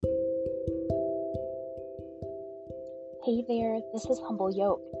Hey there, this is Humble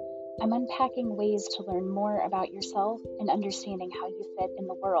Yoke. I'm unpacking ways to learn more about yourself and understanding how you fit in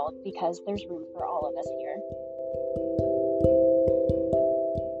the world because there's room for all of us here.